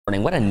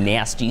What a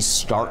nasty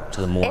start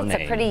to the morning.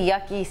 It's a pretty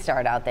yucky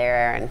start out there,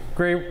 Aaron.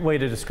 Great way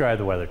to describe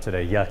the weather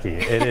today.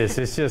 Yucky. It is.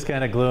 It's just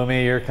kind of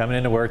gloomy. You're coming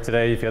into work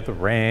today. You've got the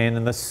rain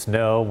and the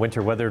snow.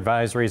 Winter weather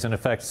advisories in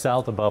effect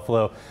south of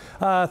Buffalo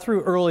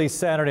through early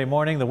Saturday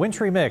morning. The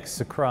wintry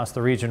mix across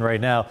the region right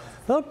now.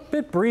 A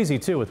bit breezy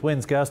too, with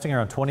winds gusting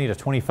around 20 to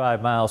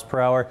 25 miles per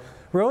hour.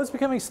 Roads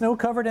becoming snow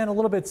covered and a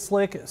little bit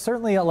slick.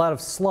 Certainly a lot of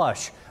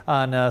slush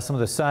on some of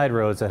the side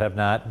roads that have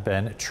not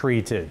been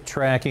treated.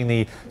 Tracking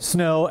the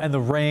snow and the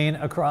rain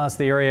across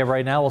the area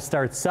right now. We'll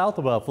start south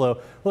of Buffalo.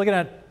 We're looking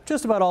at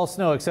just about all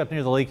snow except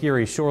near the Lake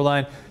Erie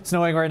shoreline.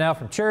 Snowing right now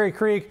from Cherry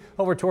Creek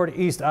over toward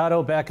East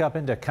Otto, back up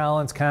into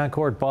Collins,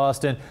 Concord,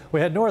 Boston. We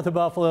head north of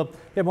Buffalo.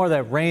 Get more of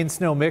that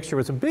rain-snow mixture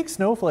with some big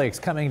snowflakes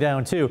coming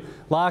down too.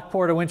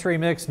 Lockport, a wintry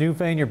mix.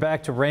 Newfane, you're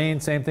back to rain.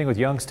 Same thing with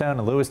Youngstown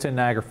and Lewiston,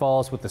 Niagara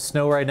Falls with the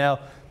snow right now.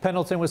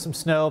 Pendleton with some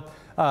snow.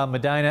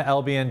 Medina,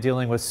 Albion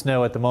dealing with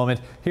snow at the moment.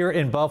 Here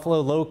in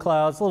Buffalo, low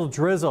clouds, a little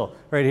drizzle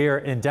right here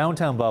in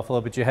downtown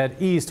Buffalo, but you head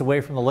east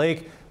away from the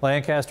lake.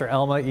 Lancaster,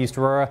 Elma, East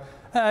Aurora,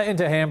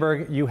 into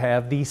Hamburg, you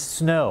have the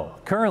snow.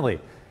 Currently,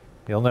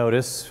 you'll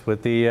notice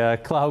with the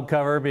cloud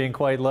cover being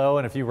quite low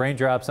and a few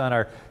raindrops on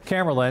our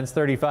camera lens,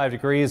 35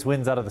 degrees,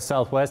 winds out of the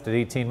southwest at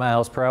 18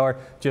 miles per hour.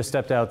 Just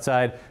stepped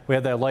outside. We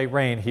have that light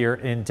rain here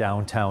in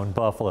downtown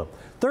Buffalo.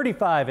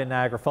 35 in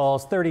Niagara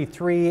Falls,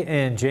 33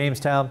 in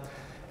Jamestown.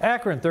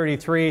 Akron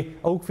 33,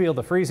 Oakfield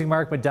the freezing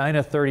mark,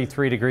 Medina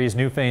 33 degrees,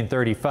 Newfane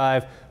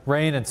 35.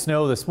 Rain and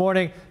snow this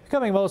morning,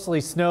 becoming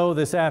mostly snow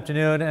this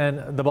afternoon,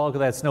 and the bulk of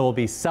that snow will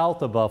be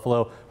south of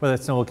Buffalo, where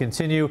that snow will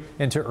continue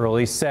into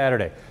early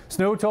Saturday.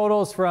 Snow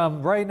totals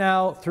from right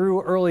now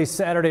through early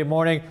Saturday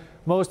morning.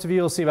 Most of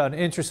you will see about an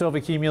inch or so of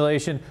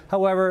accumulation.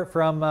 However,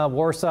 from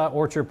Warsaw,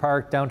 Orchard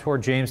Park down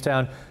toward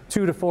Jamestown,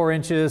 2 to 4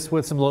 inches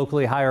with some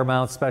locally higher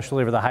amounts,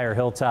 especially over the higher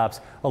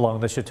hilltops along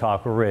the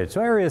Chautauqua Ridge.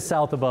 So areas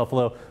south of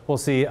Buffalo will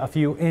see a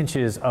few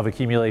inches of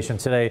accumulation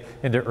today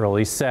into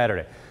early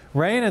Saturday.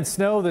 Rain and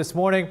snow this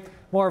morning,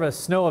 more of a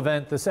snow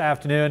event this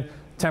afternoon.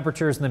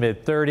 Temperatures in the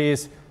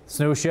mid-30s.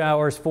 Snow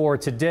showers for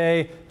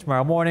today.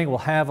 Tomorrow morning we'll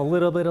have a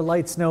little bit of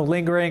light snow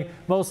lingering.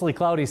 Mostly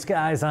cloudy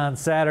skies on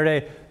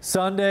Saturday.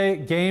 Sunday,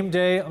 game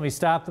day. Let me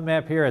stop the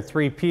map here at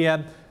 3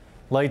 p.m.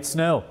 Light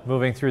snow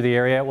moving through the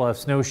area. We'll have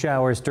snow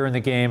showers during the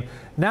game.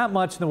 Not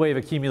much in the way of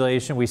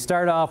accumulation. We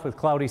start off with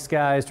cloudy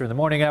skies during the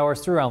morning hours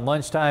through around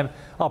lunchtime,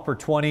 upper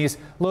 20s,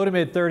 low to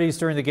mid 30s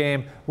during the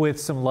game with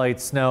some light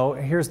snow.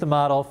 Here's the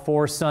model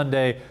for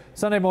Sunday.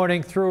 Sunday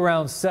morning through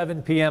around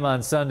 7 p.m.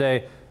 on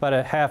Sunday. About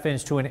a ½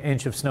 inch to an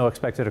inch of snow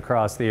expected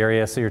across the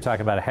area. So you're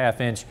talking about a ½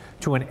 inch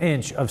to an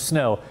inch of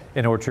snow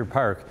in Orchard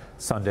Park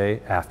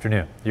Sunday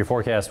afternoon. Your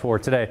forecast for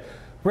today.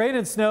 Rain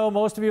and snow.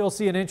 Most of you will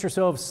see an inch or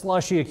so of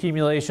slushy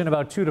accumulation,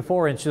 about 2 to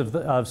 4 inches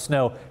of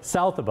snow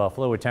south of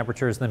Buffalo with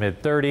temperatures in the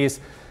mid-30s.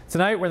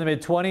 Tonight we're in the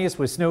mid-20s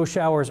with snow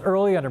showers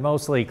early under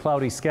mostly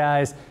cloudy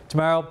skies.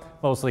 Tomorrow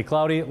mostly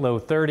cloudy,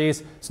 low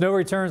 30s. Snow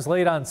returns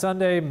late on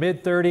Sunday,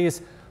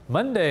 mid-30s.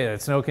 Monday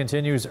that snow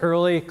continues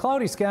early.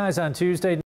 Cloudy skies on Tuesday.